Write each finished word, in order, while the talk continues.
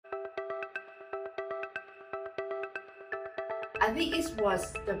I think it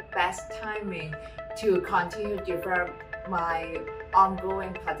was the best timing to continue to develop my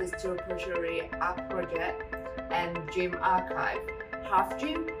ongoing participatory art project and dream archive, Half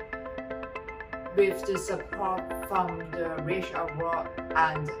Dream, with the support from the Rich Award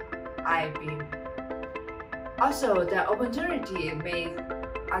and IBM. Also, the opportunity may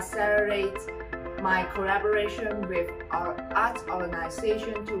accelerate my collaboration with art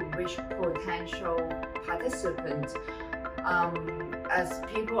organizations to reach potential participants, as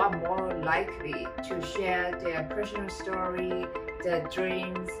people are more likely to share their personal story, their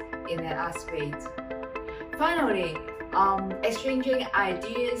dreams in an art space. Finally, exchanging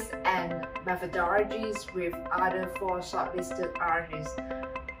ideas and methodologies with other 4 shortlisted artists.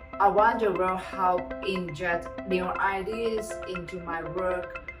 I wonder how inject new ideas into my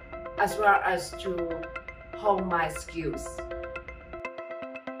work as well as to hone my skills.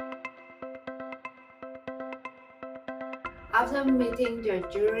 After meeting the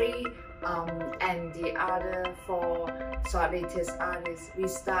jury and the other 4 shortlisted artists, we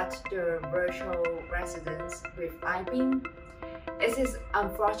start the virtual residence with IBIM. It is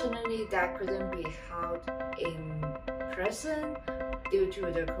unfortunately that couldn't be held in person due to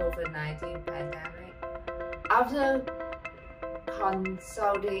the COVID-19 pandemic. After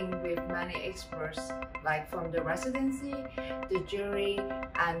consulting with many experts, like from the residency, the jury,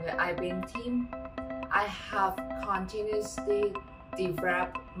 and the IBIM team, I have continuously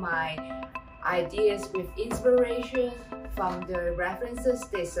developed my ideas with inspiration from the references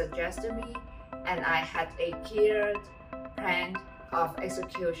they suggested me, and I had a clear plan of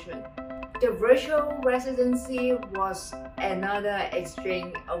execution. The virtual residency was another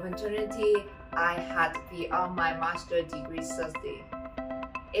exchange opportunity I had beyond my master's degree study,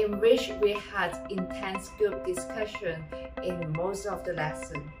 in which we had intense group discussion in most of the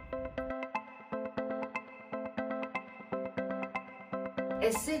lesson.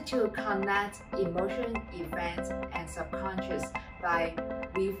 It seeks to connect emotion, events, and subconscious by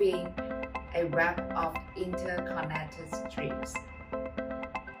weaving a web of interconnected streams.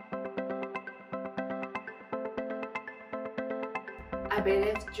 I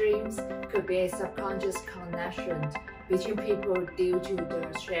believe dreams could be a subconscious connection between people due to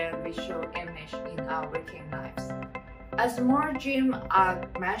the shared visual image in our waking lives. As more dreams are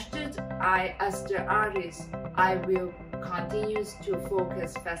mastered, as the artist, I will continue to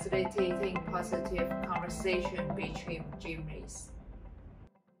focus facilitating positive conversation between dreamers.